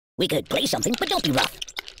We could play something, but don't be rough.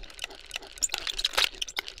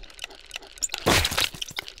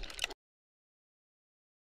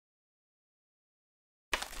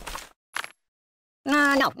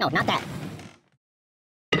 No, not that.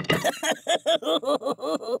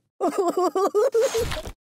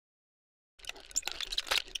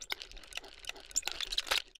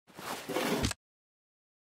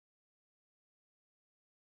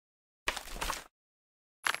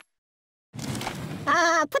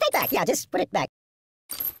 Put it back. Yeah, just put it back.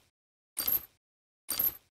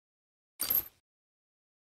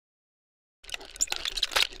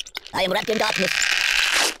 I am wrapped in darkness.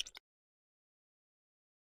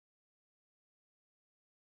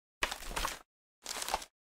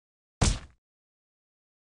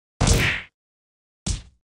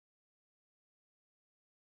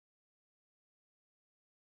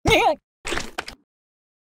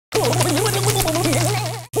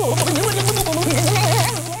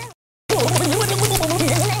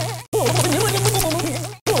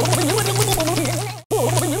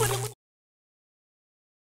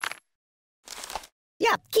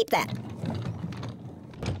 Yeah, keep that.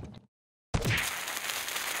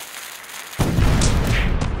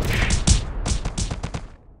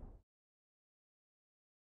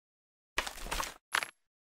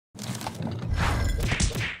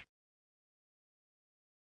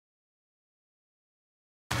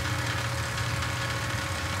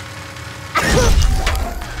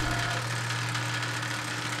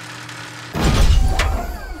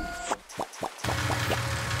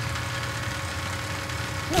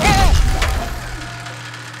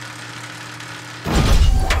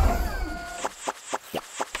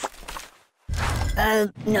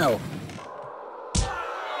 No.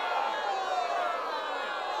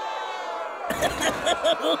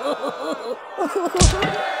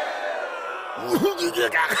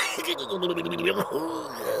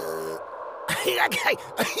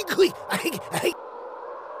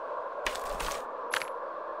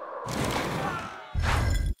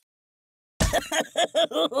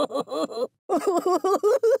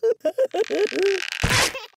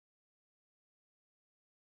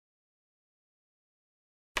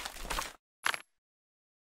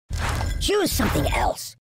 Choose something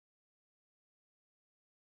else.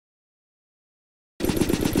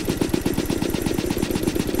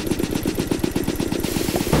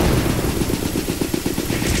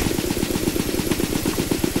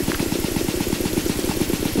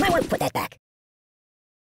 Might want to put that back.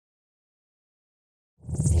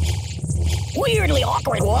 Weirdly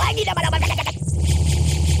awkward.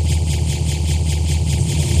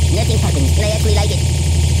 Nothing happens, and I actually like it.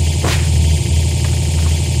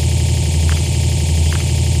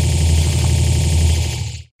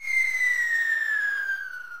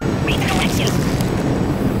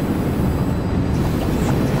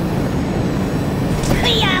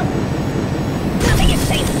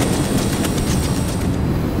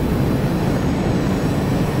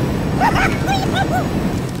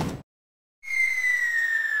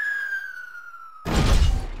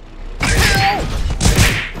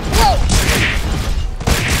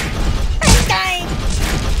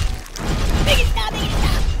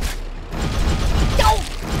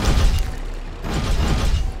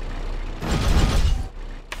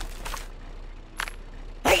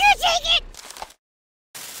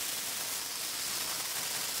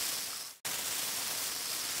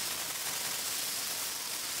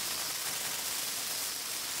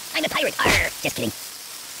 I'm a pirate. Arr, just kidding.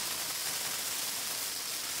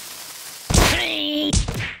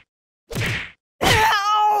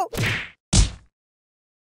 Ow!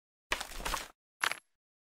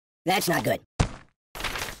 That's not good.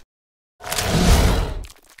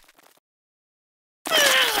 Oh,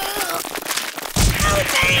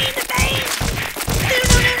 pain! The pain!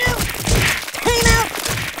 No! Time out!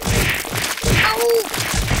 Ow!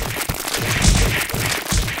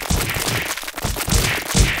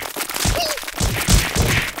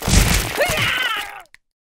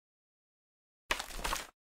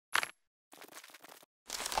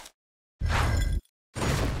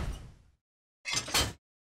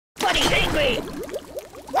 Buddy's angry!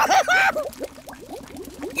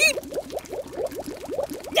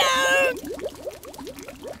 No!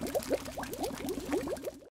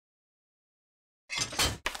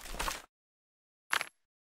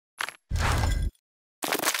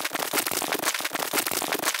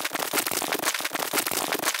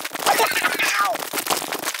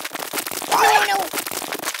 No!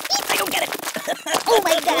 I don't get it! Oh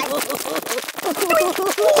my god! No!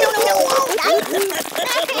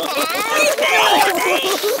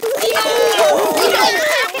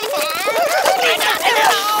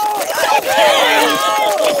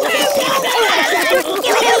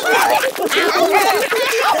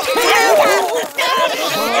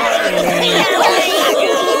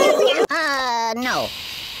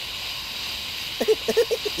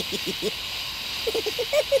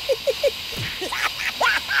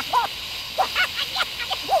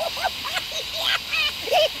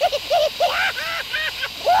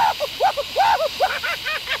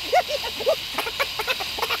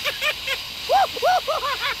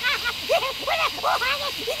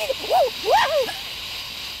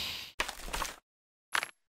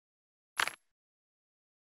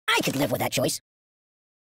 I could live with that choice.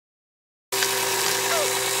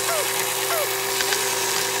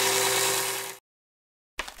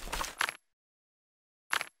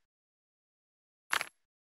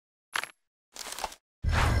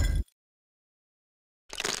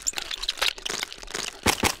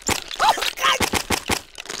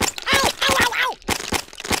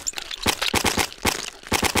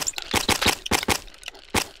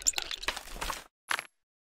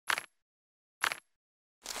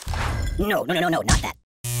 No, not that.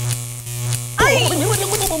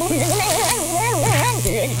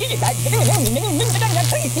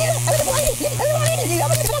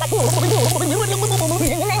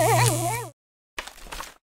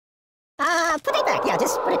 Put it back. Yeah,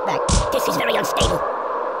 just put it back. This is very unstable.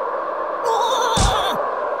 Oh!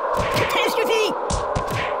 Catastrophe!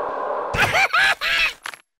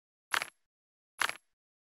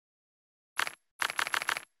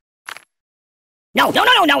 No!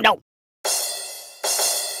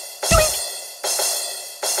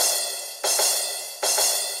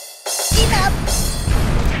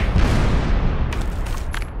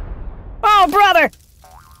 Oh, brother!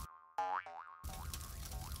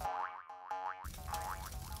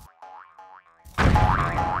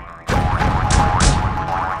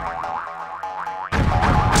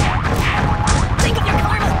 Think of your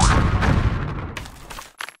karma!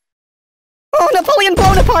 Oh, Napoleon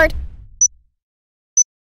Bonaparte!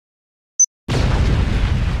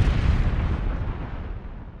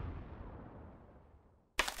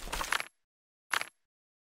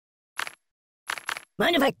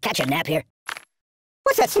 Mind if I catch a nap here?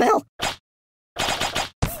 What's that smell?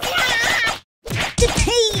 The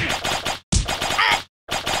pain!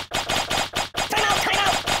 Time out!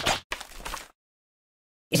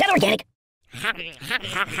 Is that organic?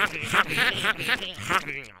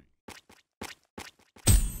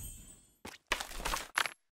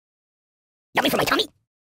 Yummy for my tummy?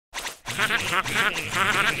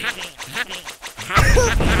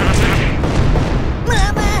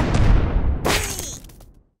 Mama!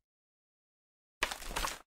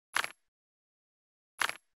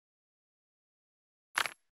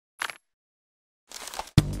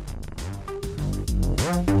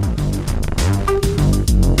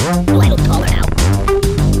 Oh, I look taller now.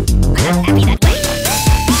 I'm not happy that way.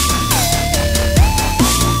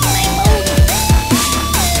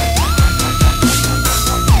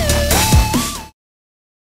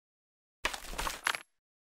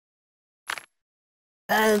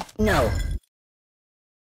 No.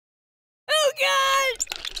 Oh, God!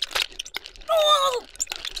 Oh!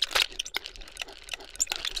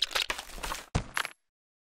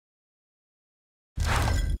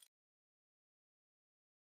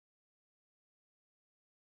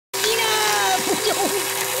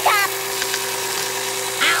 Stop!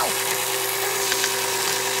 Ow!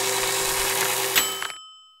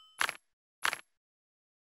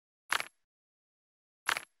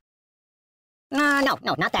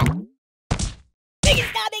 No, not that. Make it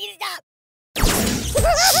stop!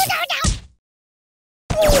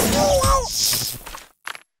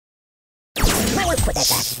 Might want to put that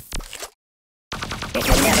back. It's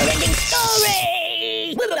a never-ending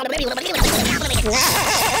story!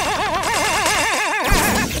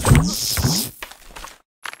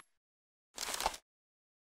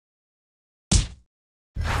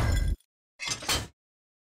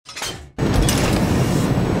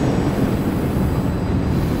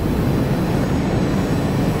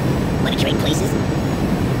 Want to trade places?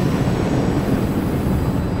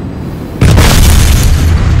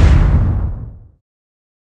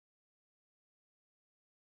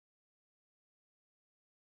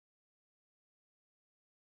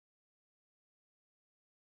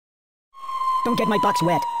 Don't get my box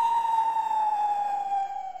wet.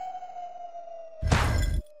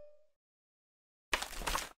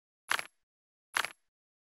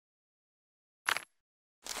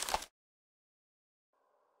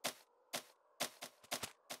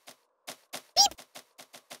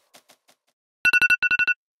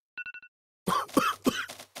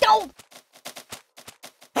 Don't!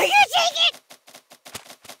 Are you taking it?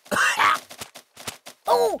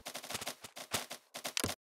 Oh!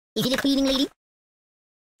 Is it a cleaning lady?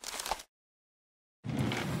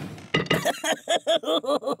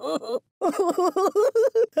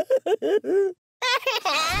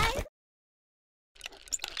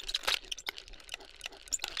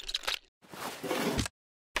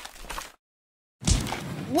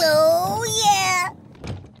 Whoa, yeah!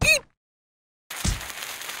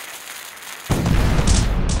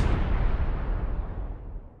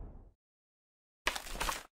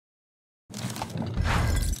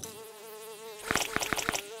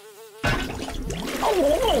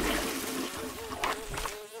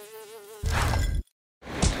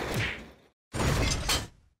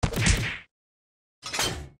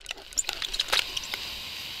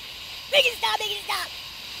 Make it stop! Make it stop!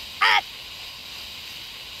 Ah!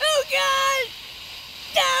 Oh God!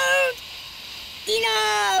 Don't!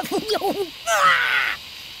 Enough! Ah!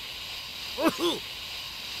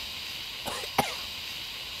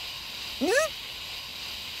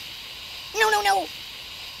 No, no, no!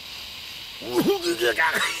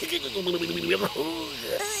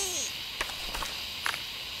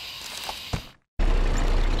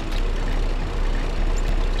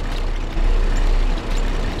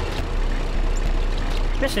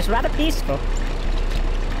 This is rather peaceful.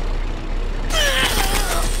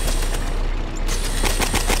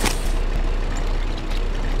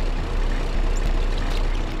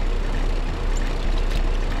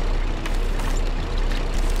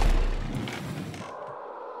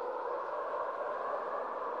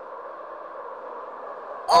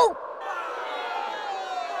 Oh!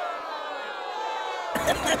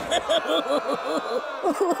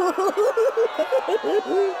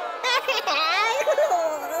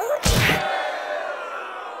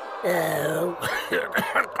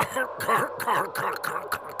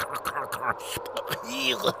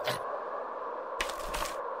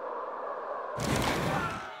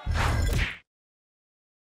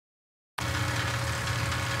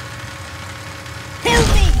 Help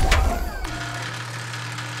me!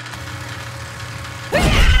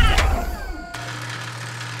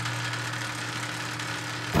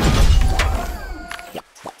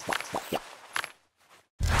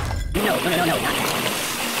 No, no, no, no, not that.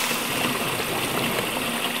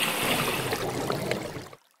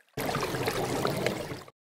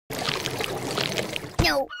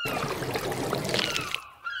 No.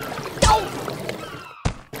 No!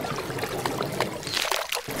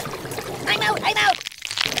 I'm out, I'm out!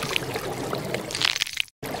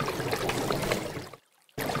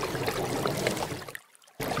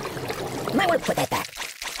 Might want to put that back.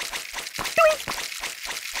 Doink!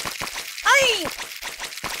 Aye!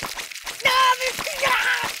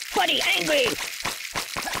 Buddy, angry!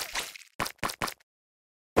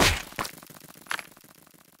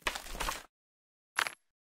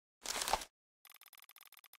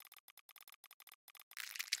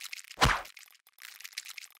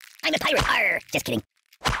 I'm a pirate, arr! Just kidding.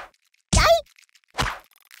 Die?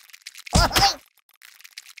 Oh,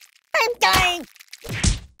 I'm dying!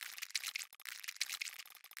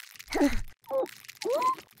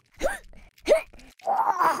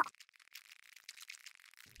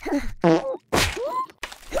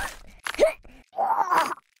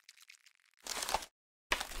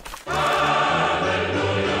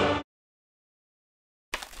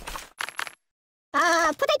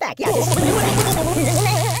 Put that back, yeah.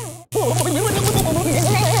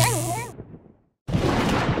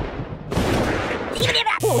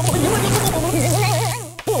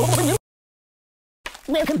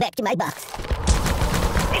 Welcome back to my box.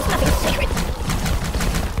 There's nothing sacred.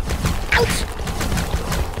 Ouch!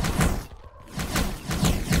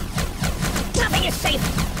 Nothing is safe.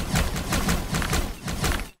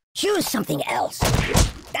 Choose something else.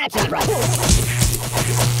 That's not right.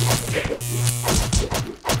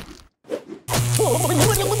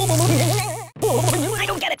 I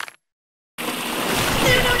don't get it. No,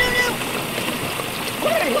 no, no, no.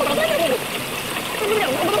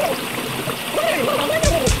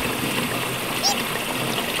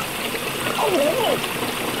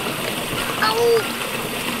 Oh.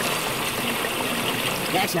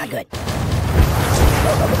 That's not good.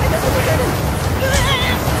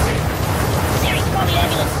 Siri, call the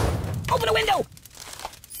ambulance. Open a window.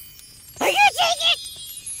 Are you taking it?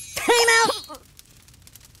 Time out.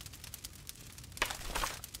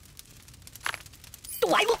 Do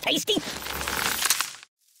I look tasty?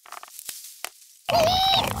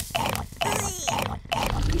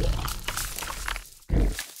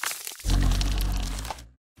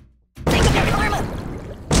 Think of your karma.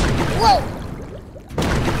 Whoa.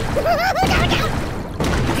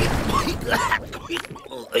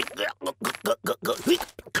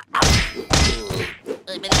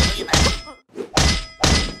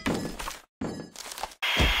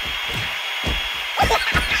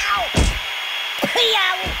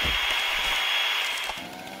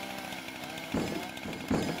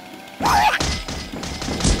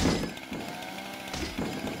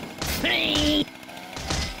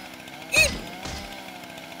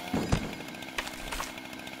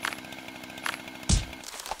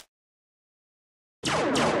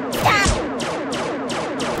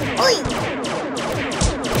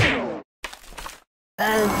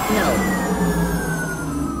 No.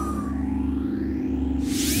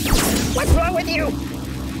 What's wrong with you?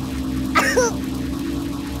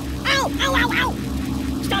 Ow! Ow, ow, ow!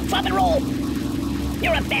 Stop, drop, and roll!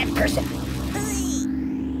 You're a bad person.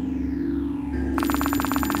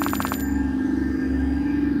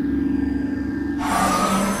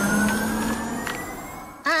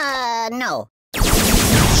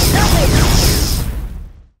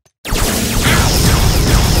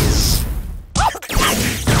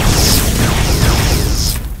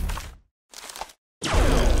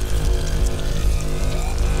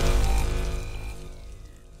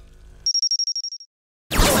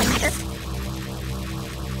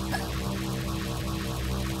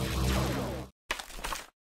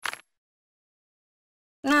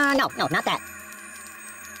 No, not that.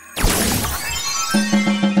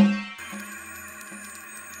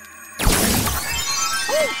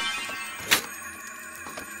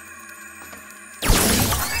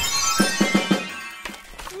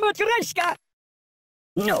 Matryoshka!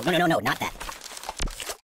 No, not that.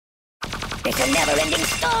 It's a never-ending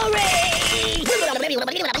story!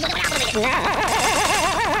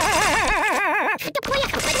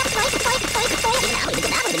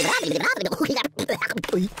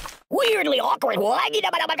 Weirdly awkward.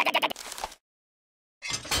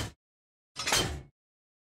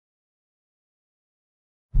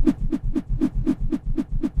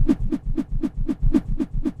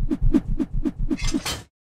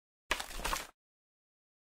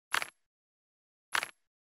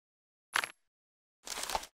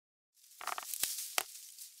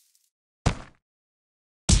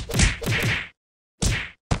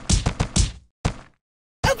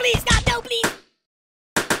 Oh, please, stop! No, please!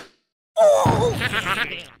 Oh!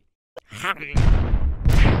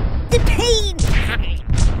 The pain!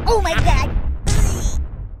 Oh my god!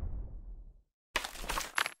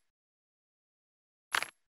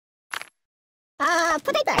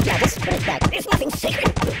 Put it back. Yeah, just put it back. There's nothing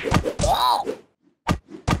sacred. Oh!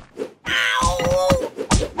 Ow!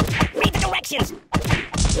 Read the directions!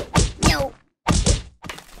 No.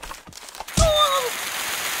 Oh!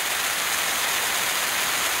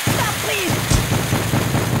 Stop, please!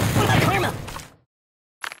 What about karma?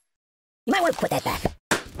 You might want to put that back.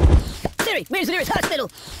 Siri, where's the nearest hospital?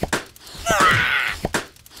 Ah!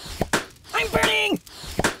 I'm burning!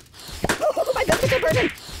 Oh, my biscuits are burning!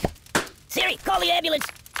 Siri, call the ambulance!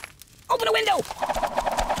 Open a window!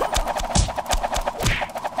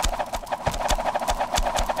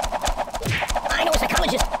 I know a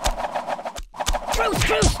psychologist!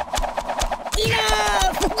 Truce!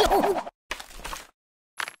 Enough!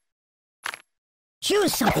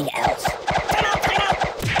 Choose something else. Time out!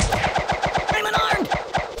 I'm unarmed!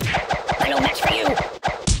 I know match for you!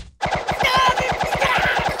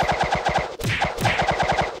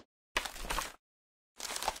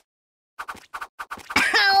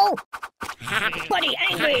 Ow! Buddy,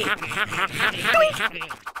 angry!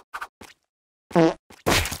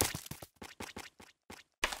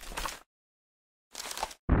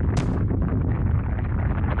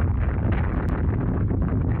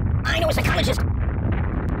 I know a psychologist!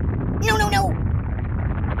 No!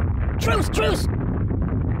 Truce!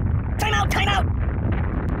 Time out!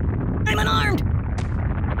 I'm unarmed!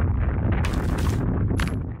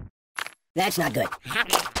 That's not good.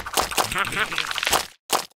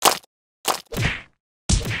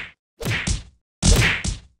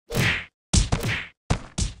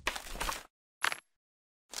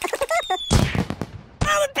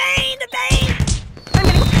 Oh, the pain! I'm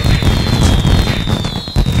gonna...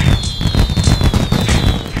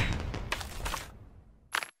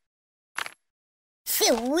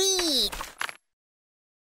 Sweet!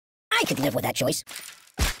 I could live with that choice.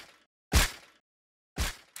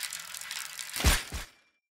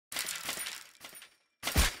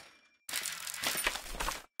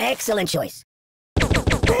 Excellent choice.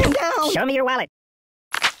 No! Show me your wallet.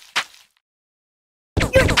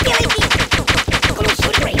 You're killing me! Oh,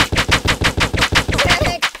 shoot range!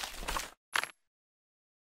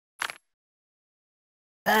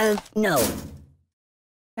 No.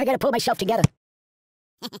 I gotta pull myself together.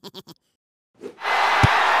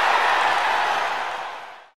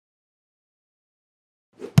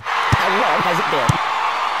 How long has it been?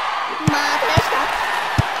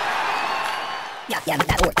 Yeah,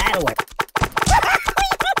 that'll work.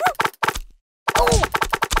 Oh!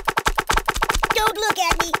 Don't look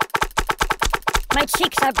at me! My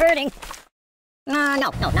cheeks are burning. No,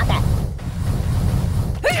 not that.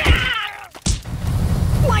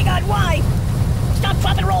 My God, why? Stop,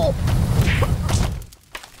 drop, and roll!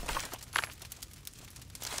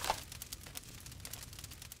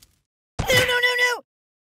 No!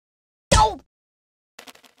 No!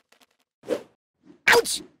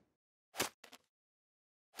 Ouch!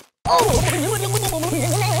 Oh!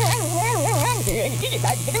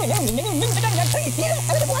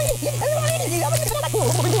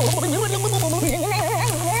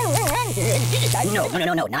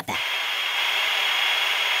 No, not that.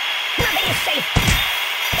 Nothing is safe!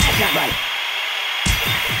 That's not right.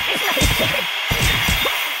 There's nothing sacred.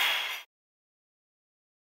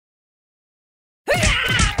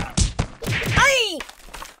 Hey!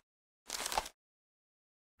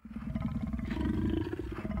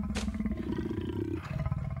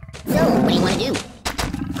 So, what do you want to do?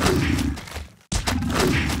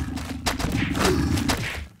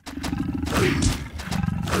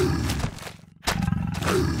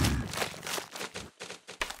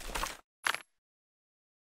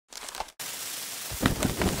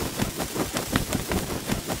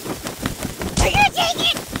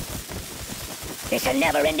 a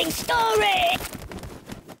never-ending story!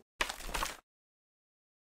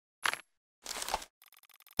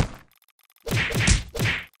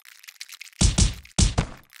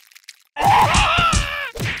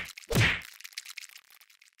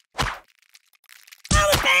 Oh,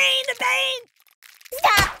 the pain! The pain!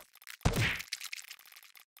 Stop!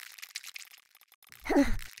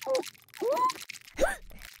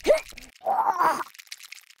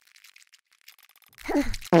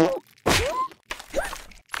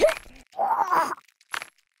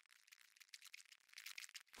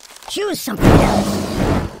 Choose something else.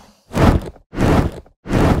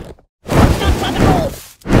 Stop, rock and roll!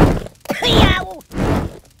 Yow!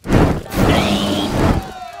 Hey!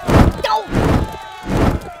 Don't!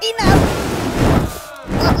 Enough!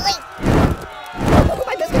 Oh,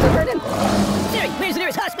 my biscuits are burning! Siri, where's the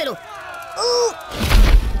nearest hospital? Ooh!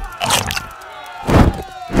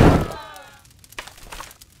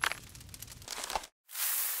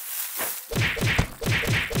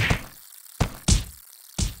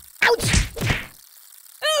 Ouch!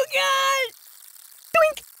 Oh, God!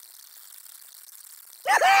 Doink!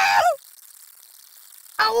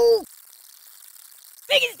 Oh!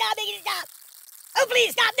 Make it stop! Make it stop! Oh,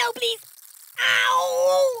 please stop! No, please!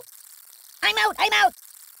 Ow! I'm out! I'm out!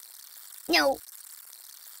 No!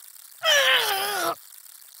 Ah!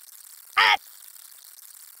 Ah!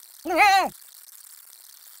 Ah!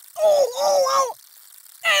 Oh! Oh! Oh!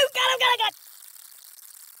 Oh, God! Oh, God! Oh, God!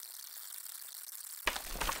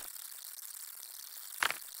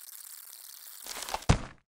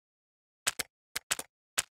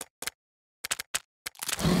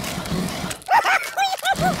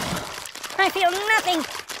 I feel nothing.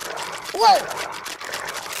 Whoa!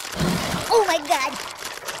 Oh my God!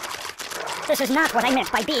 This is not what I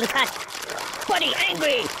meant by being cut. Buddy,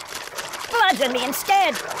 angry! Bludgeon me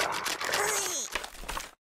instead!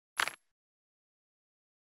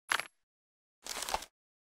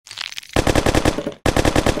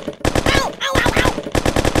 Ow! Ow! Ow! Ow!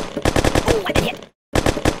 Oh, I've been hit!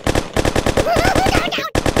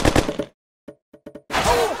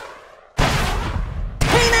 Oh!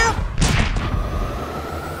 Time out!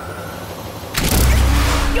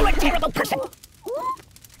 You're a terrible person!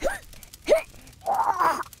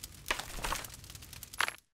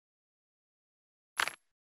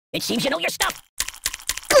 It seems you know your stuff!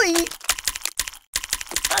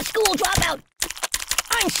 A school dropout!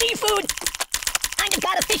 I'm seafood! I'm the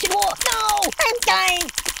god of fish and war! No! I'm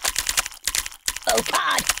dying! Oh,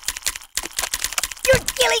 God! You're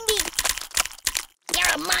killing me!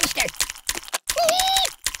 You're a monster! Oh!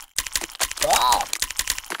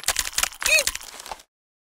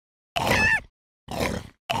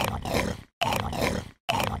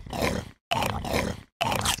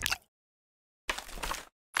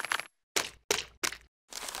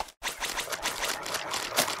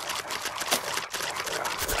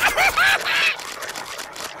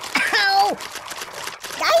 Ow!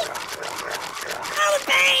 Right? Oh, the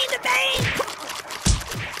pain! The pain!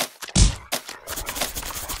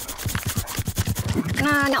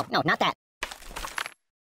 No, not that.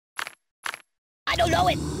 I don't know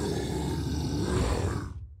it.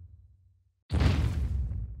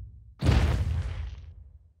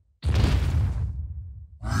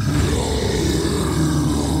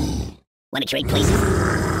 Want to trade places?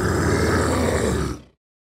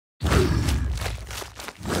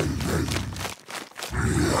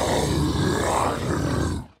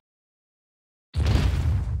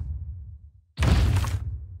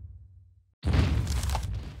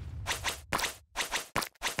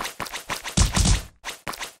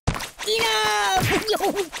 Enough!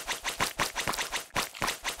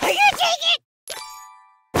 Are you taking it?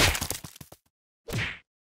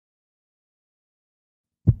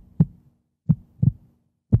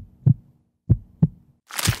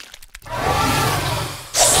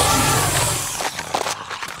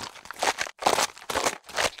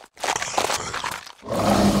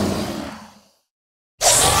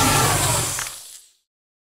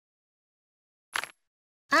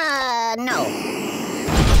 No.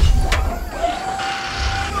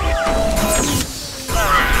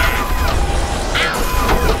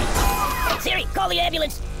 Siri, call the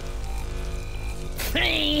ambulance.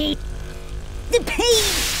 The pain!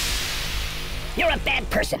 You're a bad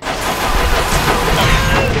person.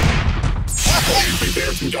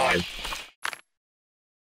 Prepare to die.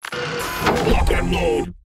 Lock and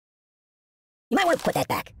load. You might want to put that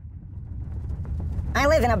back. I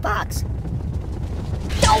live in a box.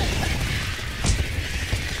 Don't!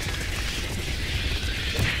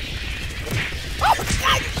 Oh,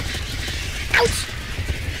 God! Ouch!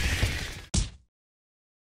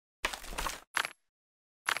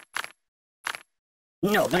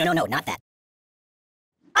 No, no, no, no, no, not that.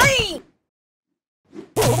 Aye!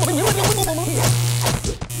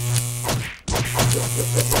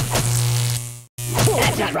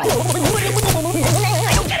 That's not right. I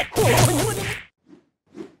don't get it.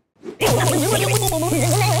 It's nothing serious.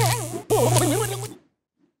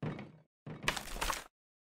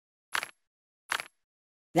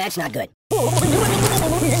 That's not good.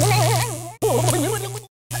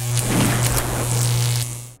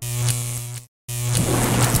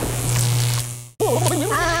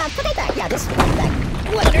 Put it back. Yeah, this is back.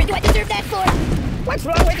 What on earth do I deserve that for? What's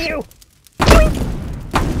wrong with you? Ooh!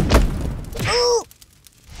 Oh!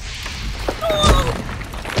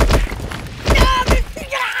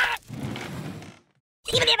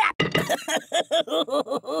 Give me that!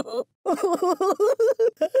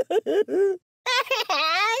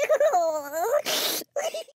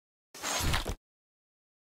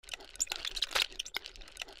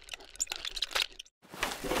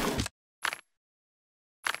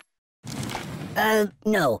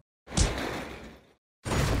 No.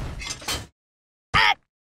 Ah!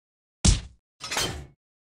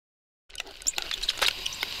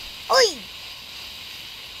 Oi!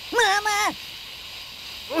 Mama!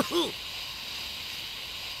 Oh,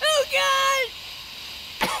 God!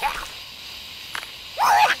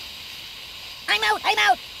 I'm out! I'm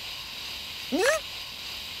out! Hmm?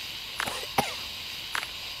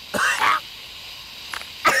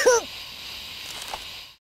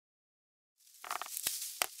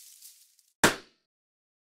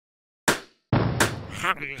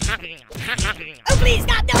 Oh, please,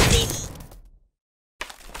 stop! No, please!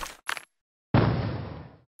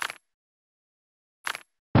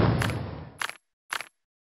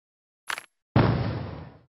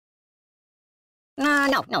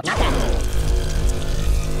 No, not that.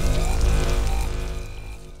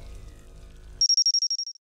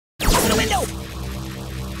 Open the window!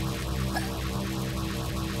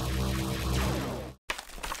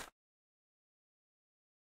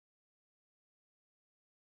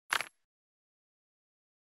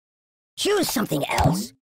 Choose something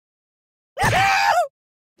else.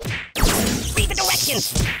 Read the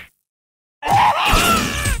directions!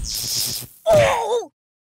 Oh!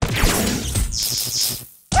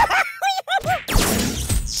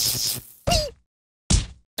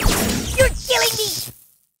 You're killing me!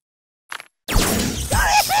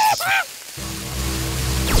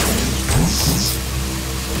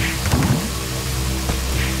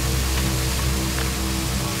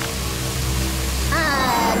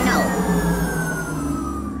 No.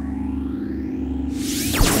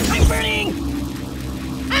 I'm burning!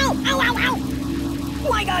 Ow! Ow, ow, ow!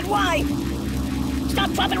 My God, why?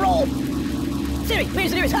 Stop, drop, and roll! Siri, where's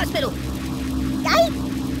the nearest hospital?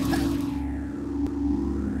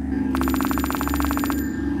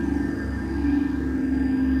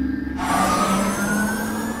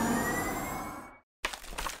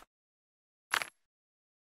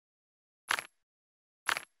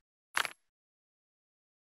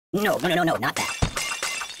 No, no, no, no, no, not that.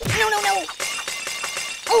 No, no, no!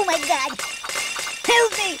 Oh my God!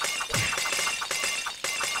 Help me!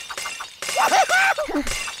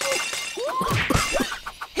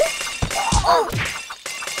 Oh!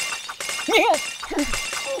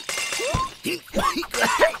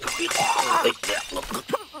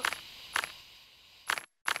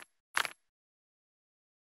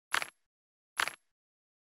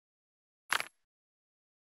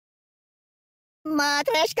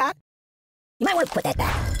 Matryoshka. You might want to put that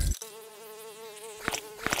back.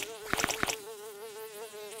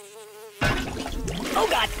 Oh,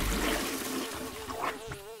 God!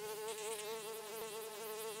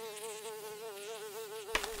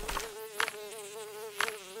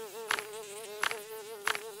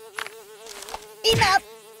 Enough!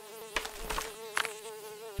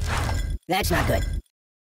 That's not good.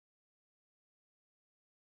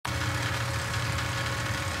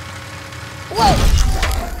 Whoa!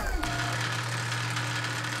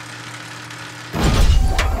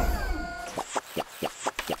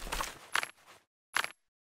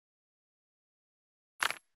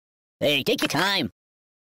 Hey, take your time.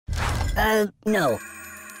 No.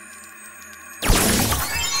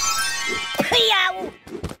 Yow!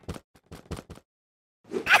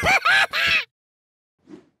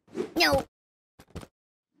 No.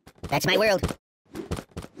 That's my world.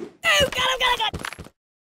 Oh, God, oh, God, oh,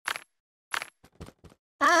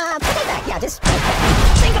 God! Put it back. Yeah, just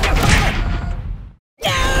think of your father!